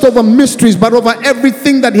 not just over mysteries, but over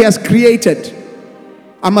everything that He has created.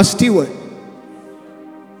 I'm a steward.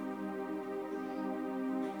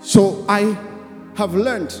 So I have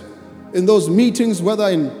learned in those meetings, whether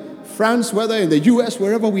in France, whether in the US,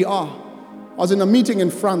 wherever we are. I was in a meeting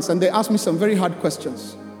in France and they asked me some very hard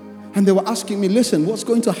questions. And they were asking me, listen, what's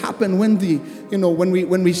going to happen when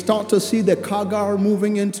when we start to see the Kagar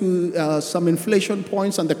moving into some inflation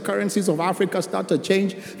points and the currencies of Africa start to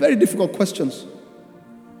change? Very difficult questions.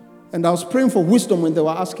 And I was praying for wisdom when they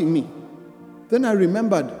were asking me. Then I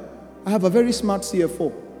remembered, I have a very smart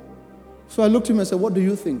CFO. So I looked at him and said, what do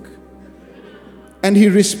you think? And he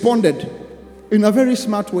responded in a very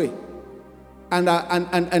smart way.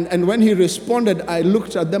 And when he responded, I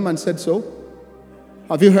looked at them and said, so?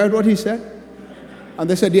 Have you heard what he said? And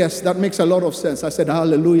they said, yes, that makes a lot of sense. I said,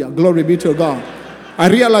 hallelujah, glory be to God. I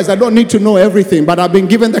realized I don't need to know everything, but I've been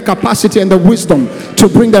given the capacity and the wisdom to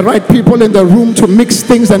bring the right people in the room to mix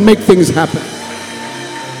things and make things happen.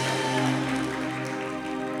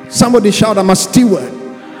 Somebody shout, I'm a steward.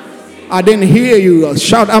 I didn't hear you.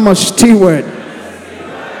 Shout, I'm a steward.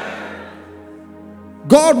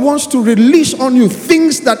 God wants to release on you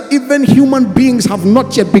things that even human beings have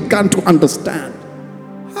not yet begun to understand.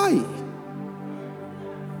 Hi.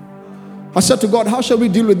 I said to God, how shall we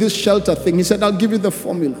deal with this shelter thing? He said, I'll give you the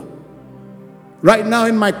formula. Right now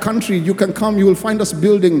in my country, you can come, you will find us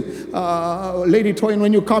building. Lady Toyin,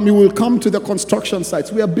 when you come, you will come to the construction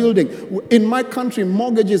sites. We are building. In my country,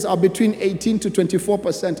 mortgages are between 18 to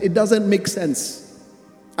 24%. It doesn't make sense.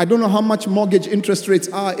 I don't know how much mortgage interest rates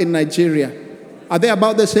are in Nigeria. Are they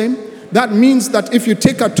about the same? That means that if you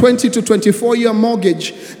take a 20 to 24-year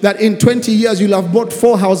mortgage, that in 20 years you'll have bought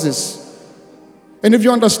 4 houses. And if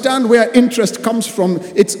you understand where interest comes from,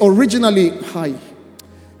 it's originally high.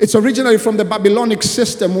 It's originally from the Babylonic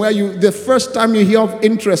system where the first time you hear of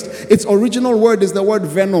interest, its original word is the word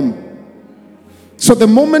venom. So the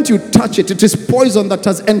moment you touch it, it is poison that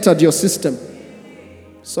has entered your system.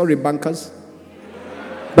 Sorry, bankers.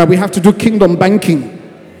 But we have to do kingdom banking.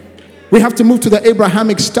 We have to move to the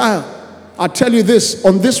Abrahamic style. I'll tell you this,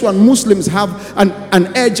 on this one, Muslims have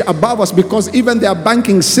an edge above us because even their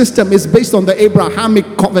banking system is based on the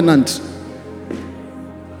Abrahamic covenant.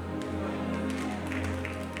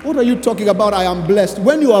 What are you talking about? I am blessed.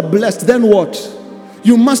 When you are blessed, then what?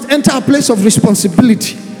 You must enter a place of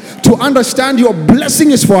responsibility to understand your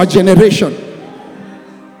blessing is for a generation.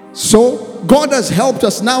 So God has helped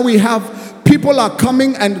us. Now we have people are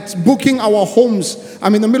coming and booking our homes.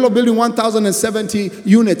 I'm in the middle of building 1,070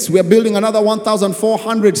 units. We're building another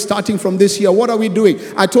 1,400 starting from this year. What are we doing?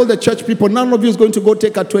 I told the church people, none of you is going to go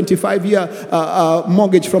take a 25-year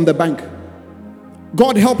mortgage from the bank.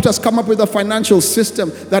 God helped us come up with a financial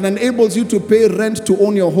system that enables you to pay rent to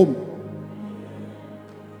own your home.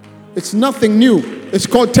 It's nothing new. It's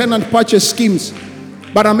called tenant purchase schemes.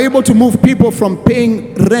 But I'm able to move people from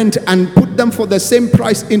paying rent and put them for the same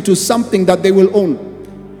price into something that they will own.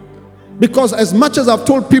 Because as much as I've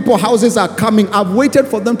told people houses are coming, I've waited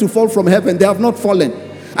for them to fall from heaven. They have not fallen.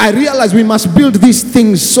 I realize we must build these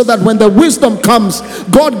things so that when the wisdom comes,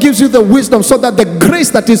 God gives you the wisdom so that the grace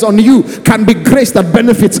that is on you can be grace that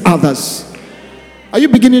benefits others. Are you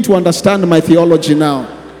beginning to understand my theology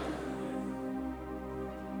now?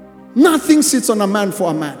 Nothing sits on a man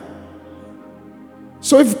for a man.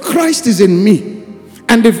 So if Christ is in me,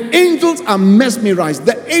 and if angels are mesmerized,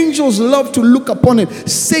 the angels love to look upon it.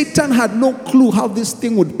 Satan had no clue how this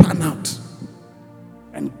thing would pan out.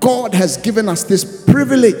 And God has given us this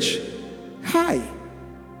privilege. Hi.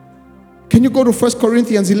 Can you go to 1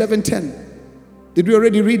 Corinthians 11:10? Did we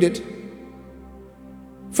already read it?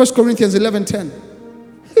 1 Corinthians 11:10.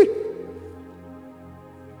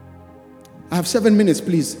 I have 7 minutes,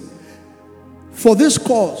 please. For this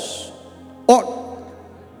cause, ought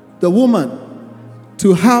the woman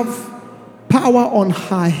to have power on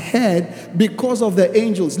her head because of the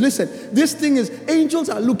angels. Listen, this thing is, angels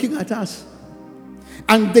are looking at us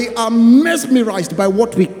and they are mesmerized by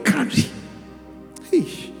what we carry.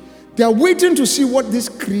 They are waiting to see what this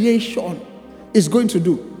creation is going to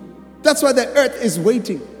do. That's why the earth is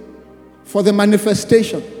waiting for the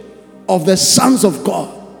manifestation of the sons of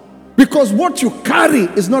God. Because what you carry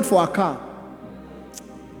is not for a car.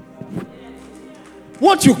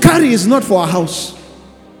 What you carry is not for a house.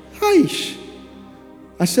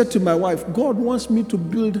 I said to my wife, God wants me to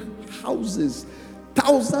build houses,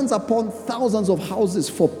 thousands upon thousands of houses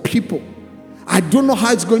for people. I don't know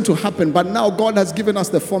how it's going to happen, but now God has given us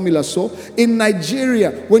the formula. So in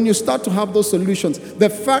Nigeria, when you start to have those solutions, the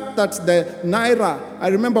fact that the Naira, I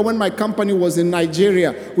remember when my company was in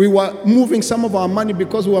Nigeria, we were moving some of our money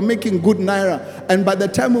because we were making good Naira. And by the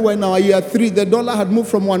time we were in our year 3, the dollar had moved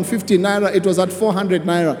from 150 Naira, it was at 400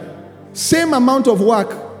 Naira. Same amount of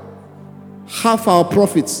work, half our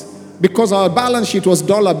profits, because our balance sheet was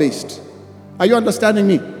dollar-based. Are you understanding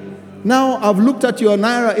me? Now I've looked at your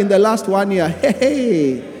Naira in the last 1 year.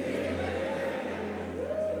 Hey.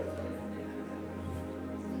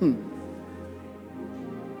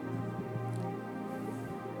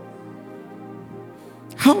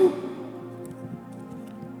 How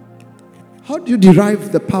do you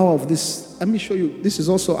derive the power of this? Let me show you. This is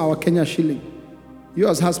also our Kenya shilling.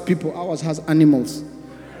 Yours has people, ours has animals.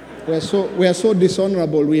 We are so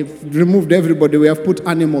dishonorable. We've removed everybody. We have put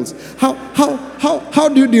animals. How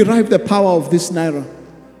do you derive the power of this Naira?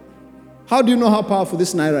 How do you know how powerful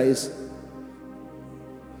this Naira is?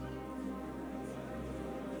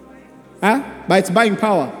 By its buying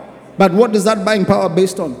power. But what is that buying power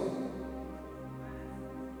based on?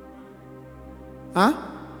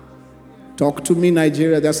 Talk to me,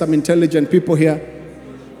 Nigeria. There are some intelligent people here.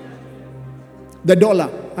 The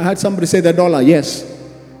dollar. I heard somebody say the dollar. Yes.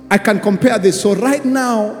 I can compare this. So right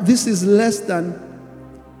now, this is less than.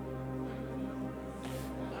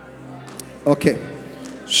 Okay.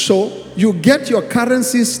 So you get your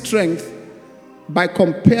currency strength by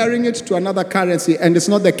comparing it to another currency, and it's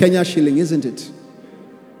not the Kenya shilling, isn't it?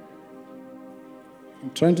 I'm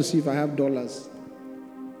trying to see if I have dollars.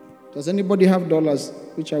 Does anybody have dollars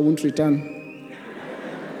which I won't return?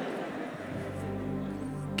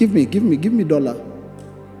 Give me dollar.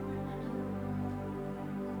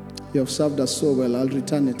 You have served us so well, I'll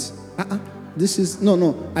return it. This is,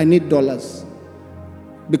 no, I need dollars.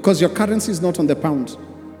 Because your currency is not on the pound.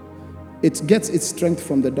 It gets its strength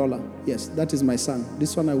from the dollar. Yes, that is my son.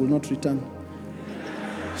 This one I will not return.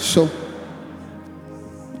 So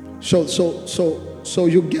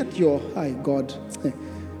you get your, hi God.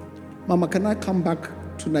 Mama, can I come back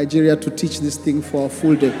to Nigeria to teach this thing for a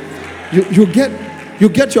full day? You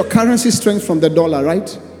get your currency strength from the dollar, right?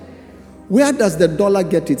 Where does the dollar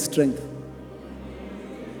get its strength?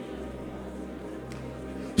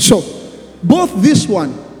 So, both this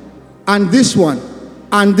one and this one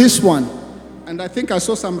and this one, and I think I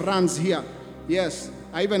saw some rands here. Yes,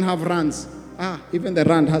 I even have rands. Even the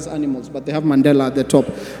rand has animals, but they have Mandela at the top.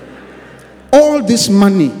 All this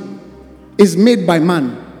money is made by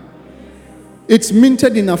man. It's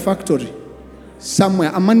minted in a factory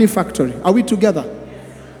somewhere, a money factory. Are we together?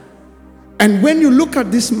 And when you look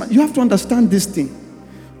at this, you have to understand this thing.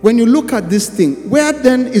 When you look at this thing, where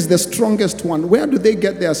then is the strongest one? Where do they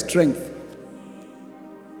get their strength?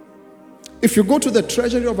 If you go to the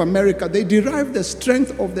Treasury of America, they derive the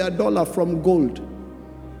strength of their dollar from gold.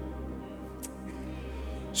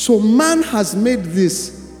 So man has made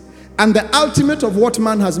this, and the ultimate of what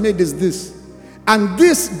man has made is this. And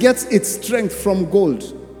this gets its strength from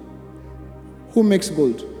gold. Who makes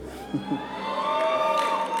gold?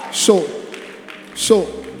 So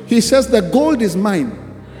he says the gold is mine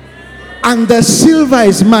and the silver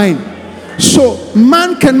is mine. So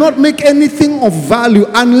man cannot make anything of value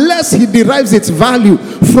unless he derives its value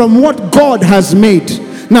from what God has made.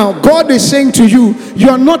 Now God is saying to you, you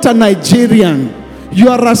are not a Nigerian, you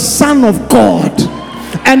are a son of God.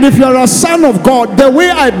 And if you are a son of God, the way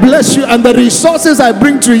I bless you and the resources I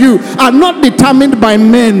bring to you are not determined by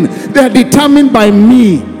men, they are determined by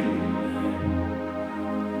me.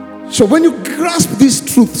 So when you grasp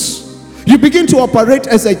these truths, you begin to operate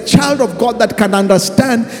as a child of God that can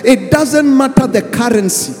understand it doesn't matter the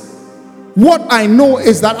currency. What I know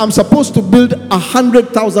is that I'm supposed to build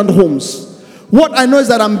 100,000 homes. What I know is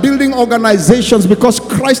that I'm building organizations because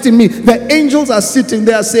Christ in me. The angels are sitting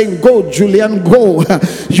there saying, go Julian, go.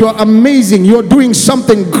 You're amazing. You're doing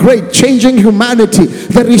something great, changing humanity.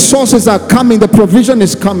 The resources are coming. The provision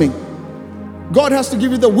is coming. God has to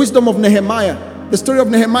give you the wisdom of Nehemiah. The story of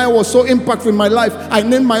Nehemiah was so impactful in my life. I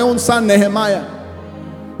named my own son Nehemiah,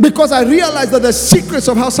 because I realized that the secrets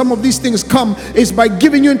of how some of these things come is by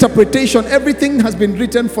giving you interpretation. Everything has been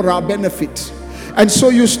written for our benefit. And so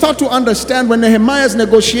you start to understand when Nehemiah is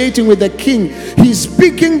negotiating with the king, he's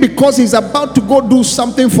speaking because he's about to go do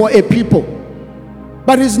something for a people.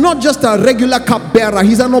 But he's not just a regular cupbearer,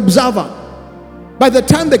 he's an observer. By the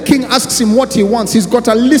time the king asks him what he wants, he's got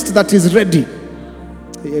a list that is ready.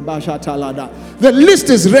 The list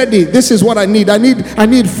is ready. This is what I need. I need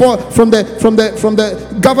from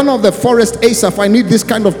the governor of the forest, Asaph. I need this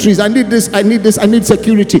kind of trees. I need this. I need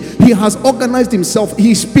security. He has organized himself.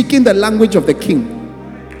 He's speaking the language of the king.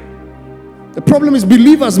 The problem is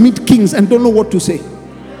believers meet kings and don't know what to say.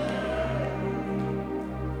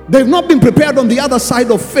 They've not been prepared on the other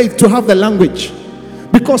side of faith to have the language,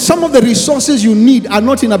 because some of the resources you need are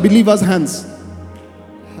not in a believer's hands.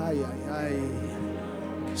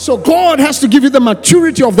 So God has to give you the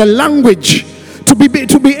maturity of the language to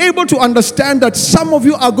be able to understand that some of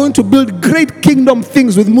you are going to build great kingdom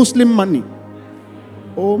things with Muslim money.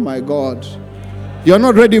 Oh my God. You're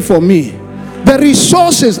not ready for me. The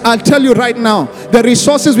resources, I'll tell you right now, the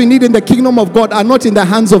resources we need in the kingdom of God are not in the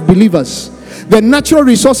hands of believers. The natural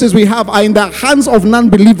resources we have are in the hands of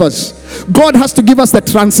non-believers. God has to give us the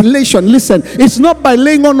translation. Listen, it's not by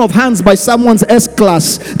laying on of hands by someone's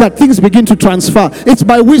S-class that things begin to transfer. It's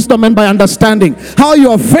by wisdom and by understanding how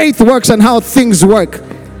your faith works and how things work.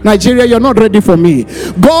 Nigeria, you're not ready for me.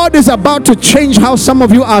 God is about to change how some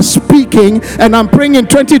of you are speaking, and I'm praying in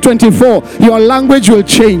 2024 your language will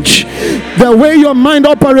change. The way your mind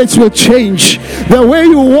operates will change. The way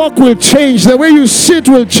you walk will change. The way you sit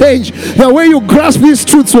will change. The way you grasp these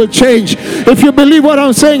truths will change. If you believe what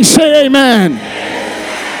I'm saying, say amen.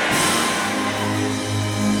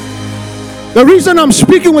 The reason I'm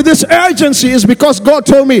speaking with this urgency is because God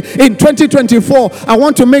told me in 2024, I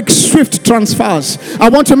want to make swift transfers. I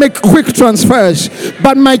want to make quick transfers.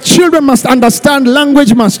 But my children must understand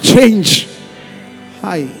language must change.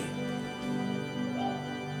 Hi.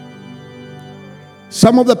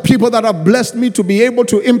 Some of the people that have blessed me to be able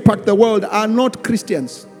to impact the world are not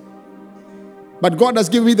Christians. But God has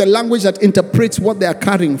given me the language that interprets what they are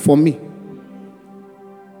carrying for me.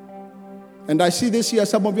 And I see this year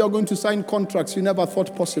some of you are going to sign contracts you never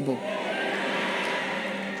thought possible.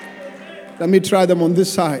 Let me try them on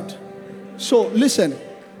this side. So listen,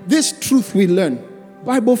 this truth we learn,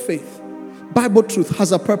 Bible faith, Bible truth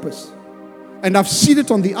has a purpose. And I've seen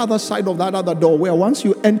it on the other side of that other door, where once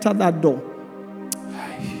you enter that door,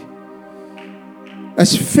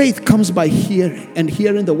 as faith comes by hearing and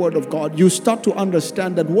hearing the word of God, you start to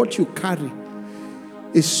understand that what you carry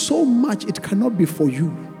is so much it cannot be for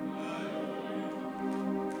you.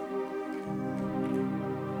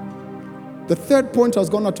 The third point I was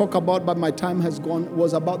going to talk about, but my time has gone,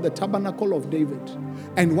 was about the tabernacle of David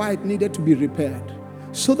and why it needed to be repaired,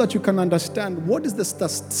 so that you can understand what is the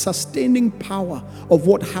sustaining power of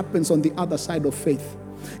what happens on the other side of faith.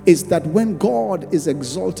 Is that when God is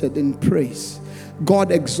exalted in praise,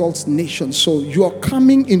 God exalts nations. So you are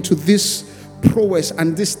coming into this prowess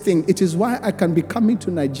and this thing. It is why I can be coming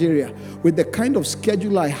to Nigeria with the kind of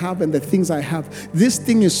schedule I have and the things I have. This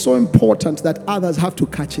thing is so important that others have to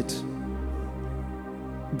catch it.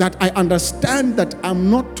 That I understand that I'm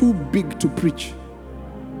not too big to preach.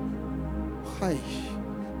 Hi.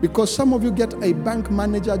 Because some of you get a bank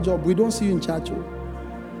manager job, we don't see you in church.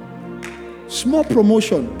 Small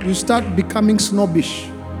promotion, you start becoming snobbish.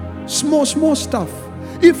 Small stuff.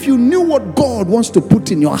 If you knew what God wants to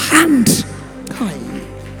put in your hand, hi,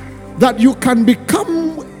 that you can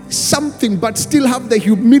become something but still have the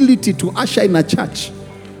humility to usher in a church.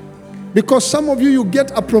 Because some of you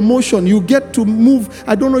get a promotion, you get to move.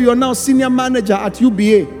 I don't know, you're now senior manager at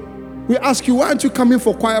UBA. We ask you, why aren't you coming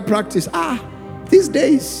for choir practice? These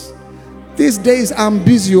days I'm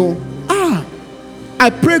busy. I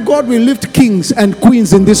pray God will lift kings and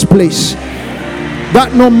queens in this place.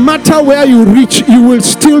 That no matter where you reach, you will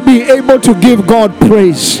still be able to give God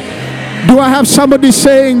praise. Do I have somebody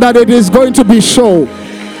saying that it is going to be so?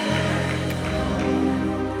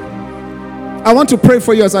 I want to pray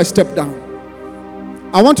for you as I step down.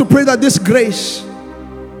 I want to pray that this grace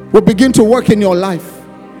will begin to work in your life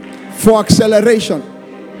for acceleration.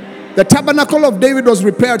 The tabernacle of David was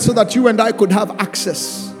repaired so that you and I could have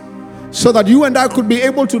access. So that you and I could be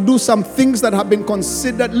able to do some things that have been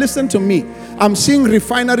considered. Listen to me. I'm seeing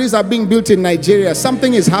refineries are being built in Nigeria.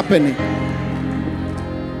 Something is happening.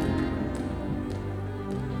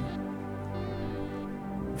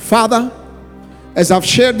 Father, as I've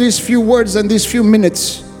shared these few words and these few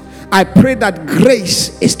minutes, I pray that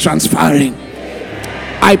grace is transferring.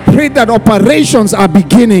 I pray that operations are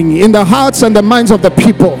beginning in the hearts and the minds of the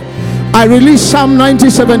people. I release Psalm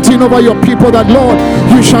 90:17 over your people, that Lord,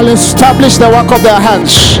 you shall establish the work of their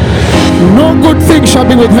hands. No good thing shall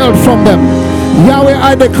be withheld from them. Yahweh,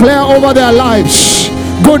 I declare over their lives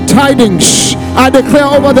good tidings. I declare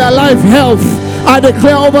over their life health. I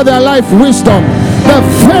declare over their life wisdom. The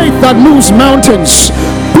faith that moves mountains.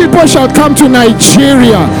 People shall come to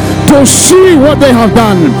Nigeria to see what they have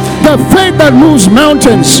done. The faith that moves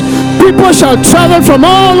mountains. People shall travel from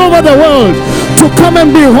all over the world to come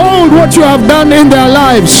and behold what you have done in their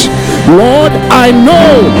lives. Lord, I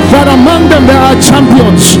know that among them there are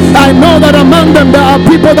champions. I know that among them there are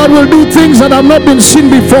people that will do things that have not been seen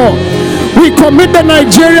before. We commit the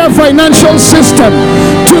Nigeria financial system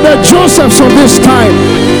to the Josephs of this time.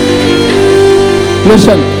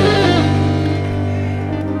 Listen,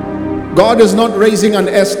 God is not raising an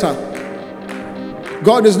Esther.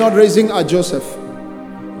 God is not raising a Joseph.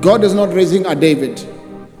 God is not raising a David,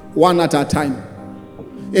 one at a time.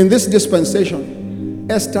 In this dispensation,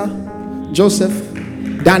 Esther, Joseph,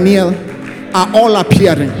 Daniel are all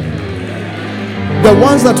appearing. The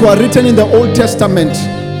ones that were written in the Old Testament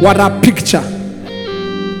were a picture.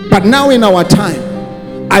 But now in our time,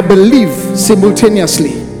 I believe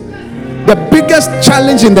simultaneously, the biggest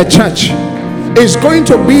challenge in the church is going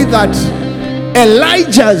to be that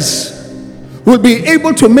Elijahs will be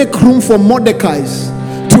able to make room for Mordecai's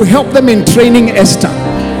to help them in training Esther.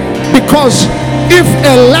 Because if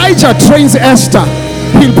Elijah trains Esther,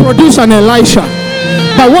 he'll produce an Elisha.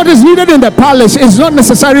 But what is needed in the palace is not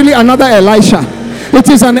necessarily another Elisha. It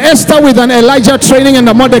is an Esther with an Elijah training and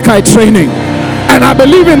a Mordecai training. And I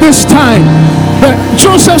believe in this time, the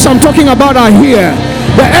Josephs I'm talking about are here.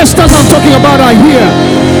 The Esthers I'm talking about are here.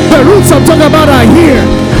 The Ruths I'm talking about are here.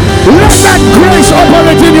 Let that grace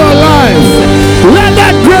operate in your life. Let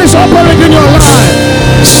that grace operate in your life.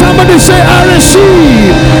 Somebody say, I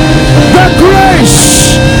receive the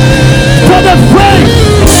grace for the faith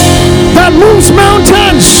that moves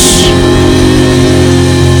mountains.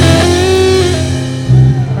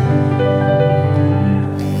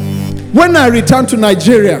 When I return to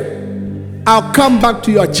Nigeria, I'll come back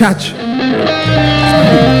to your church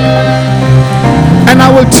and I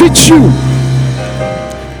will teach you,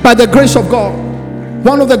 by the grace of God.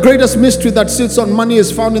 One of the greatest mysteries that sits on money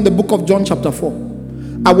is found in the book of John chapter 4.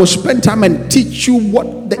 I will spend time and teach you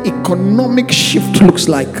what the economic shift looks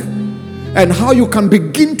like and how you can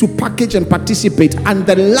begin to package and participate, and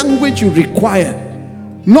the language you require,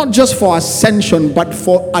 not just for ascension but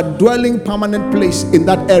for a dwelling permanent place in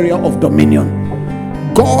that area of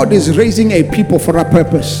dominion. God is raising a people for a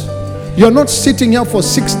purpose. You're not sitting here for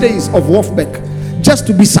 6 days of Wofbec just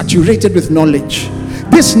to be saturated with knowledge.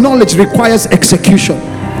 This knowledge requires execution.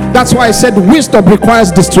 That's why I said wisdom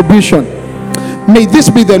requires distribution. May this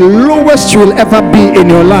be the lowest you will ever be in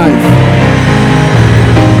your life.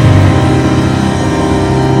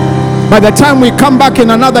 By the time we come back in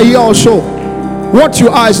another year or so, what you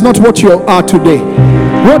are is not what you are today.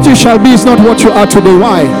 What you shall be is not what you are today.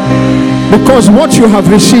 Why? Because what you have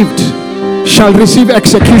received shall receive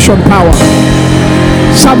execution power.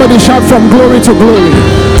 Somebody shout, from glory to glory,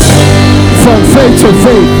 from faith to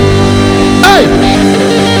faith. Hey!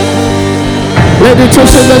 Lady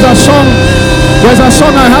Tuesday, there's a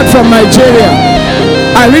song I heard from Nigeria.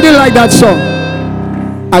 I really like that song.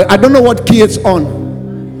 I don't know what key it's on.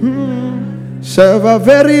 Serve a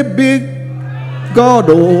very big God,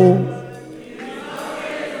 oh.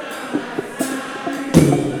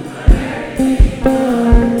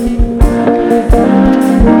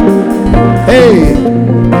 Hey,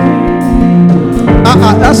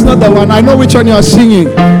 that's not the one. I know which one you are singing.